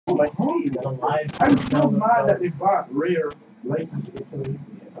I'm so mad that they bought Rare license to get police.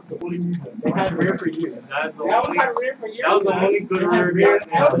 That's the only reason. They had Rare for years. That was Rare for years. That was the only good Rare game.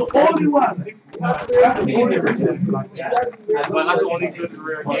 That was the only one. That's the only original. But that's the only good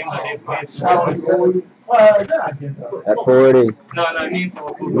Rare game that they've played. At 40. No, I mean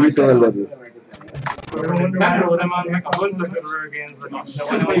for Retail level. What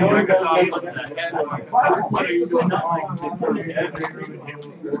are you doing? I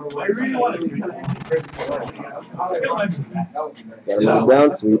really want to see Got a little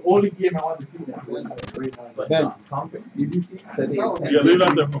down sweep. the only game I want to see that's Yeah, leave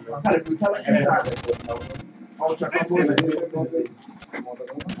that there for me. Ultra combo like this.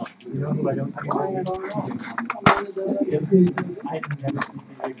 You know who I don't see? I've never seen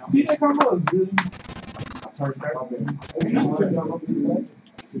CGZ. DJ combo is really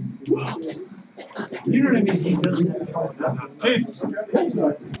You know what I mean? He doesn't have Kids.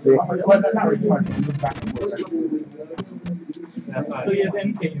 So he has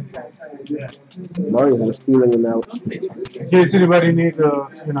MK impacts. Mario was feeling him out. In case anybody needs you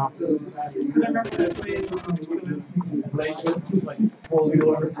know. Because I remember I played like 4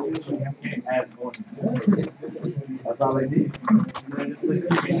 viewers and MK and one. that's all I need.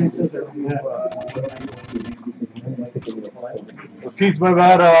 Keith, my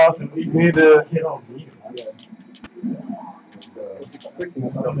bad. We need to. Give out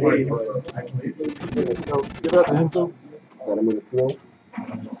the hint too. Got him with a throw.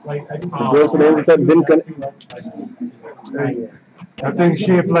 Like I just The girls from the intercept didn't connect. That thing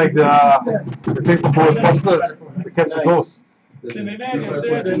shaped like the thing from Ghostbusters. To catch the ghost. That's why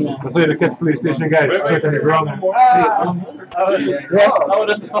they catch PlayStation guys straight on the ground. Oh,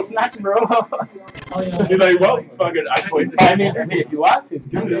 that's the snatch, bro. He's like, well, fuck it, I quit. I mean, if you want to,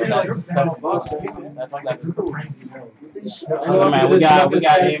 that's cool. Man, we got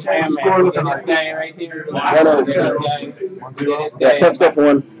Abraham, man. We got this guy right here. Yeah, Kev's up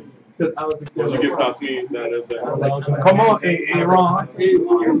one. Once you get past me, then it's like, Come on, Aaron.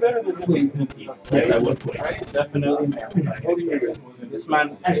 You're better than me. Yeah, I would play. Definitely. This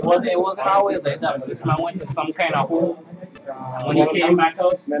man, and it wasn't always like that, but this man went to some kind of hole. And when he came back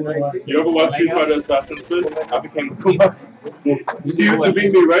out, you ever watch Street Fighter Assassin's Fist? I became a cool. He used to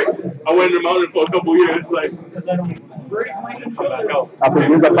beat me, right? I went in the mountain for a couple years, like, come back out. After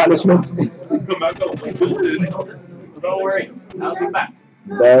use a punishment. Come back out. don't worry, I'll be back.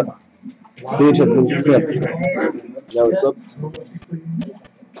 That stage has been set. Now it's up.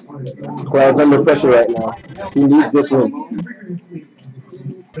 Cloud's under pressure right now. He needs this win.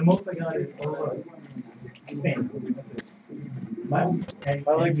 The most I got is Spain. My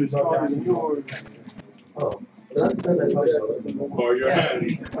legs are so down. Oh. Or your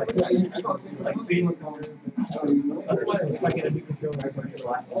hands. It's like being that's why if I get a new controller, I can do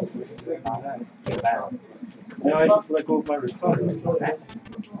I just let go of my response.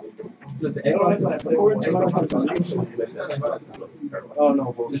 Oh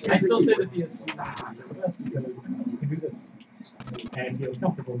no, I still say the PS2 is the best because you can do this. And it feels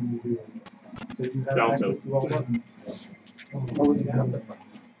comfortable when you do this. So you have access to all buttons.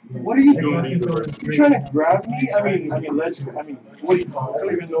 What are you doing? You're trying to grab me? I mean, what do you call it? I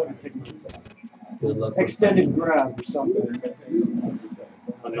don't even know what the technique is. Extended grab or something.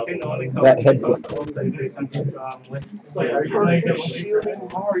 That headbutt. It's like, are you like shielding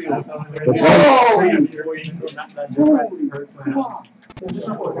Mario?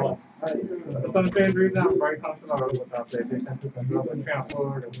 That's on the same reason I'm very comfortable with that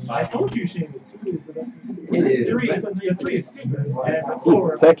I told you Shane, 2 is the best. It is. 3 is stupid. He's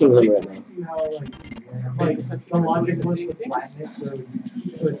attacking him right now. Like the logic was to flatten it, so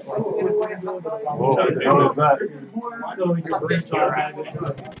it's like so your brains are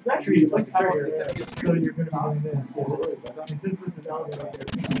actually like higher, so you're going to be doing this. And since this is elevator,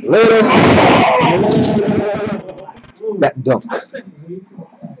 Later. That dunk.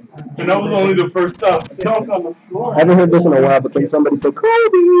 And that was only the first stop. Dunk on the floor. I haven't heard this in a while, but can somebody say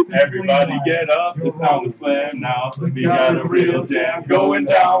Kobe? Everybody get up, the sound of slam now. We got a real jam going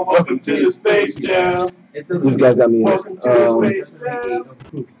down. Welcome to the Space Jam. These guys got me in this.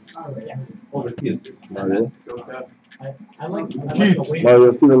 Mario.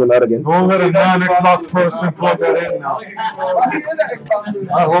 Mario's stealing him out again. Don't let a non-Xbox person plug that in now.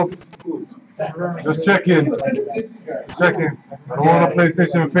 I hope. Just check in. Check in. I don't want a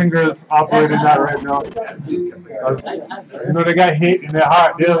PlayStation fingers operating that right now. You know, they got hate in their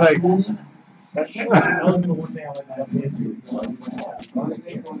heart. They're like, that was the one thing I like about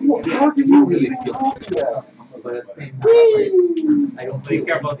PS3. How can you really do that? but at the same time, I don't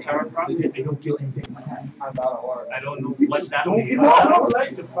care about terror projects. I don't feel anything. I don't know what that means.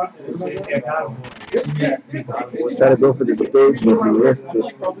 Try to go for the stage, but he missed it.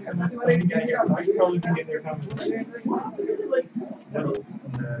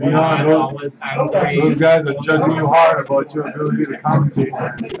 Those guys are judging you hard about your ability to commentate.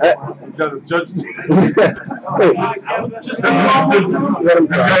 You guys are judging. You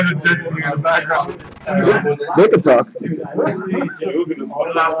guys are judging me in the background. They can talk.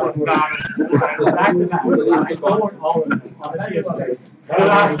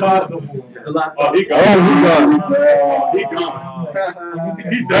 Oh, he gone. He gone.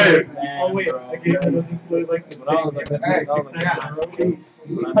 He dead. Oh wait, the game doesn't play like the same.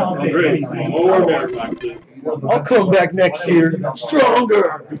 I'll come back next year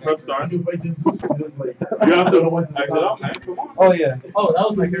stronger. Press start. You have to exit out, man. Come on. Oh yeah. Oh, that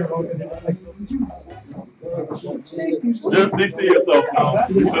was my favorite one because it was like juice. Just CC yourself now.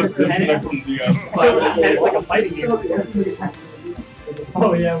 Just disconnect from the And it's like a fighting game.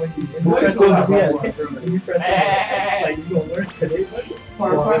 Oh yeah, when you press it's like you gonna learn today, buddy.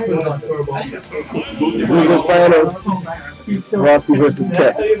 Losers finals. Frosty versus Did I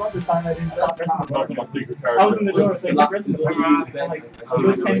Cat. tell you about the time I didn't stop pressing the button? my secret I was in the door, like pressing the button, and like a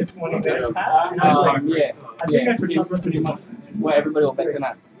good 10 to 20 minutes passed, and I was like, Yeah. I think I should stop pressing the button. Well, everybody will bet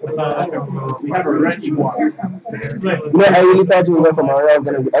tonight. We have a ranking one. It's like, You know, I really thought you would go for Mario.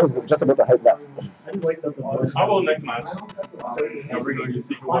 I was just about to hype that. I just like the I'll go next match. Now bring on your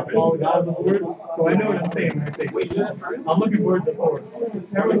secret weapon. all God was words, so I know what I'm saying when I say, wait, I'm looking forward to 4.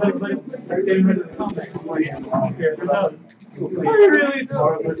 Everyone's like getting rid of the content. I'm like, I don't care, who knows? Are you really?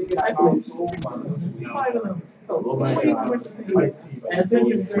 I played 5 of them. And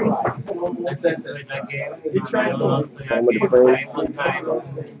essentially, That game. it tried to.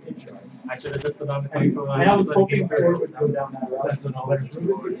 I should have just put on the control. And I was hoping 4 would go down that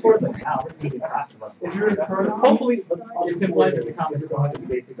route. 4's like, wow, it's really fast. Hopefully, it's implied that the comics don't have the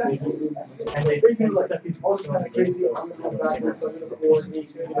basics. And they set these also in the game, so.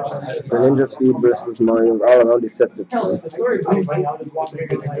 Ninja Speed versus Mario is all around deceptive. Hell, if the story goes right, I'll just walk in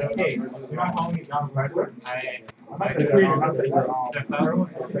and like, hey, you know how many times I work? Well, I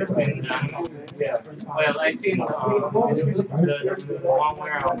seen the one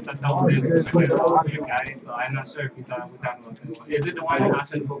where I was set out with your guy, so I'm not sure if we're talking about this one. Is it the one that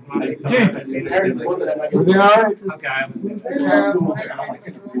happened Pokemon? Kids! Everything alright? Okay.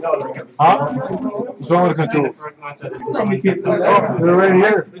 Huh? What's wrong with the control? Oh, they're right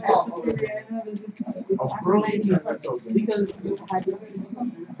here.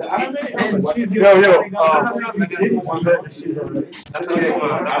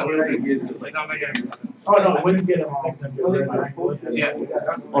 Oh no, wouldn't get him. Yeah.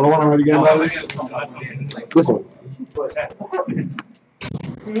 Oh, the one already getting that list? This one.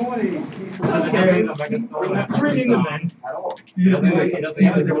 Reading the men.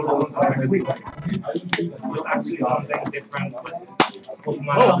 Actually something different.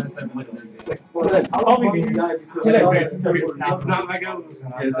 Not like a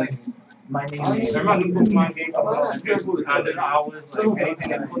My name remember the Pokemon game about $100, like anything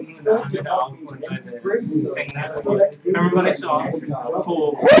that put you in the $100 thing that remember when they saw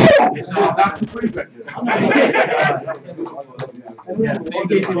cool. They saw that's pretty good.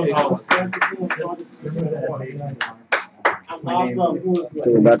 Awesome.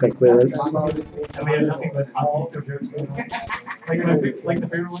 Taking back on clearance. I mean, nothing but like the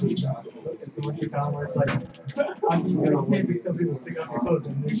favorite one. It's the one you found where it's like, can't be still people take off your clothes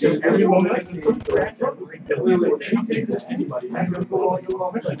and they show every moment it's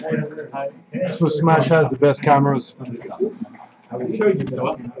That's what Smash has, the best cameras. They got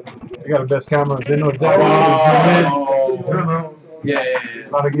the best cameras. They know exactly what to zoom in. Yeah. A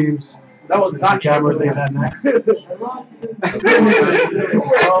lot of games. That was not Cameras ain't that nice. That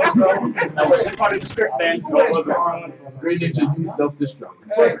was part of the script, man. Great Ninja use self-destruct.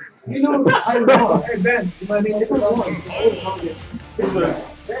 Hey, you know, I know. Hey, Ben, I mean, if it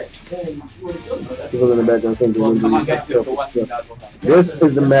People in the background saying they're going to use that self-destruct. This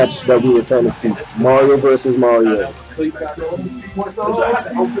is the match that we were trying to see. Mario versus Mario.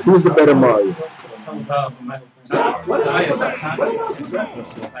 Who's the better Mario?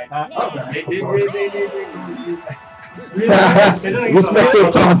 Respect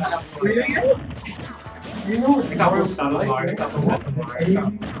your thoughts.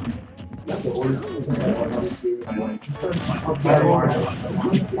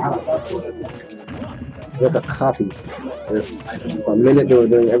 It's like a copy. For a minute they were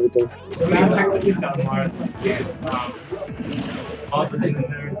doing everything. all the things in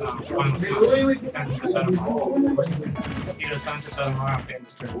there is final count.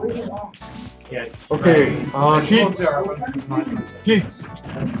 Yeah. Okay, Keats.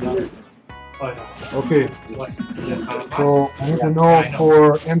 Okay. So I need to know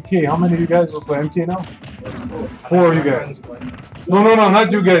for MK. How many of you guys are for MK now? 4 of you guys. No,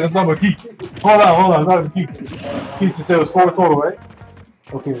 not you guys. That's not about Keats. Hold on. Not about Keats. Keats, you said it was 4 total, right?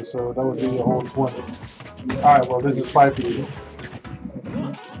 Okay, so that would be a whole 20. Alright, well, this is 5 people.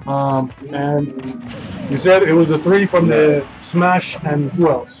 And you said it was the 3 from the Smash and who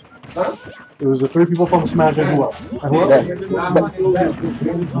else? It was the 3 people from Smash and who else? And who else?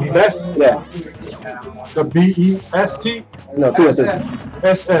 Best? Yeah. The B-E-S-T? No, 2 S's.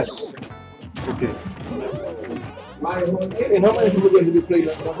 S-S. Okay. And how many people going to be playing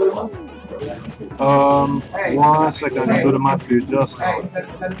that? 1 second, I'll do the math for you just now.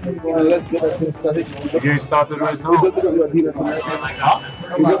 Let's get that thing started. The game started right We're now. going to do a dinner tonight.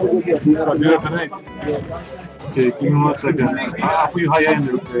 We're going to do a dinner I'll do it tonight. Okay, give me 1 second. I'll put you higher in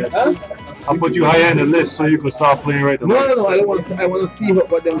the I'll put you higher in the list so you can start playing right away. No, I don't want to. I want to see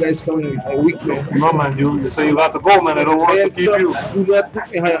what them guys coming with a week now. No, man, you say you got to go, man. I don't want to keep you. Do not put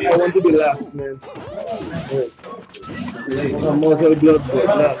me higher. I want to be last, man. I'm also blood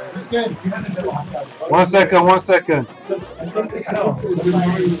last. 1 second.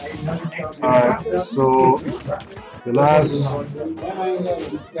 Alright, so the last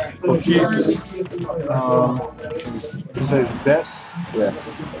for Keats, it says best. Yeah.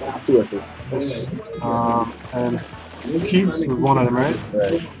 2 S's. And Keats was one of them, right?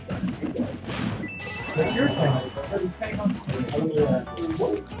 Right.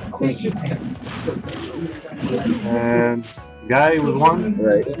 And Guy was one.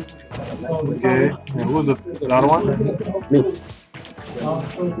 Right. Okay. And who was the other one? Me. No,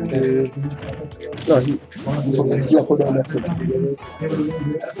 he put down that.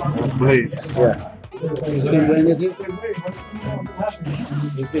 That's Blades. Yeah.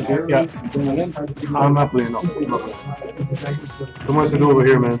 Yeah. I'm not playing, no. Too much to do over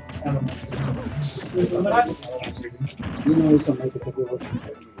here, man.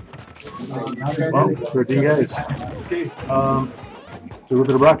 Well, 13 guys. Okay. So go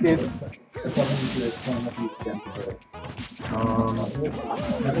to the bracket.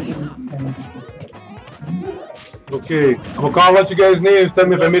 Okay, I'm gonna call out you guys' names. Tell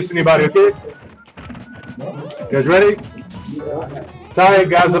me if I miss anybody, okay? You guys ready? Ty,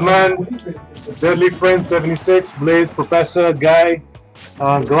 Gazaman, Deadly Friend 76, Blades, Professor, Guy,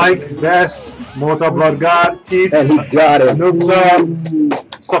 Glyke, Bess, Mortal Blood God, Keith, And he got it. Noobza,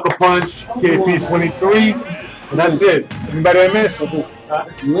 Sucker Punch, KP23, and that's it. Anybody I missed?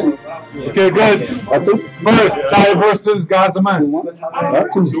 Okay, good. That's 2. First, Ty versus Gazaman.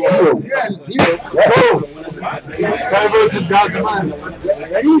 2-0. Go! Ty versus Gazaman.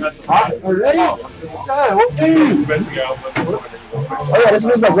 Already? Yeah, what team? Oh yeah, this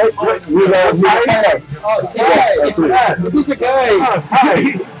was a great with Ty. Oh, Ty! This is a guy! Oh, Ty!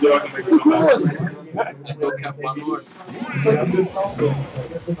 It's too close!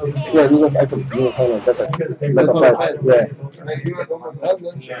 Yeah, we was as a that's a 5. Yeah.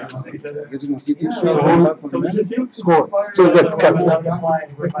 Score. 2-0 captain.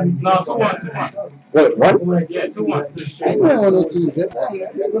 No, 2-1. Wait, 1? Yeah, 2-1. I don't know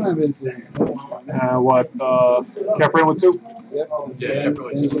 2-0. I'm gonna have it. What? Captain with 2? Yeah,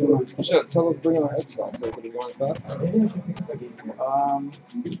 Tell us bring our Xbox so we can go fast.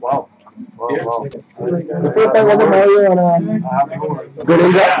 Wow. The first time wasn't Mario and good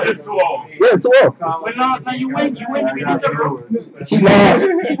in that? It's too old. Yeah, it's 2-0. Well, no, you win. You win. You need to He lost.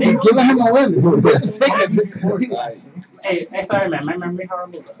 He's giving him a win. Hey, sorry, man. My memory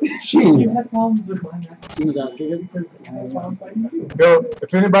horrible. Jeez. Yo,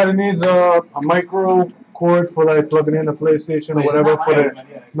 if anybody needs a micro cord for like plugging in the PlayStation or whatever for the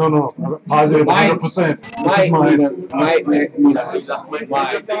positive 100%. This is mine.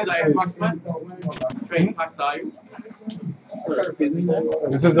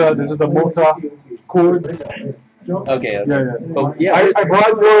 This is the motor cord. Okay. Yeah. I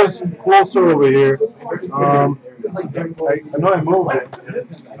brought yours closer over here. I know I moved it.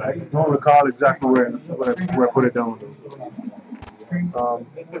 I don't recall exactly where I put it down. Where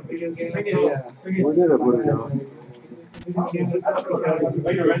did I put it down?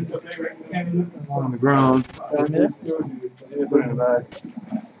 On the ground. Put it in the bag.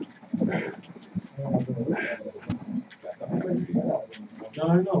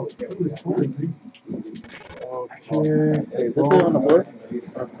 Okay. Hey, this is on the board?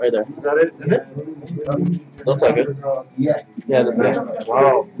 Right there. Is that it? Is it? Looks like it. Yeah. Yeah, that's it.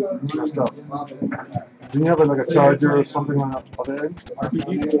 Wow. Good stuff. Didn't you have like a charger or something on the other end?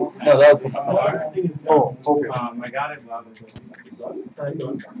 No, that was Oh, okay. I got it,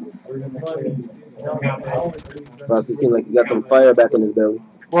 Ross, it seemed like he got some fire back in his belly.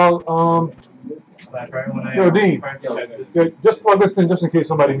 Well, yo, Dean, yeah, just plug this in just in case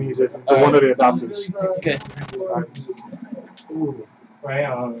somebody needs it. One of the adapters. Okay. Right,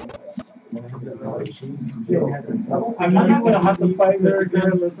 I'm not gonna have to fight her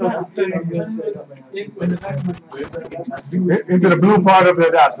girl. Into the blue part of the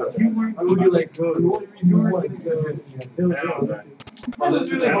adapter. I would be like, go. The only reason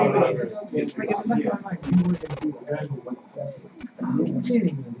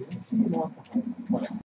why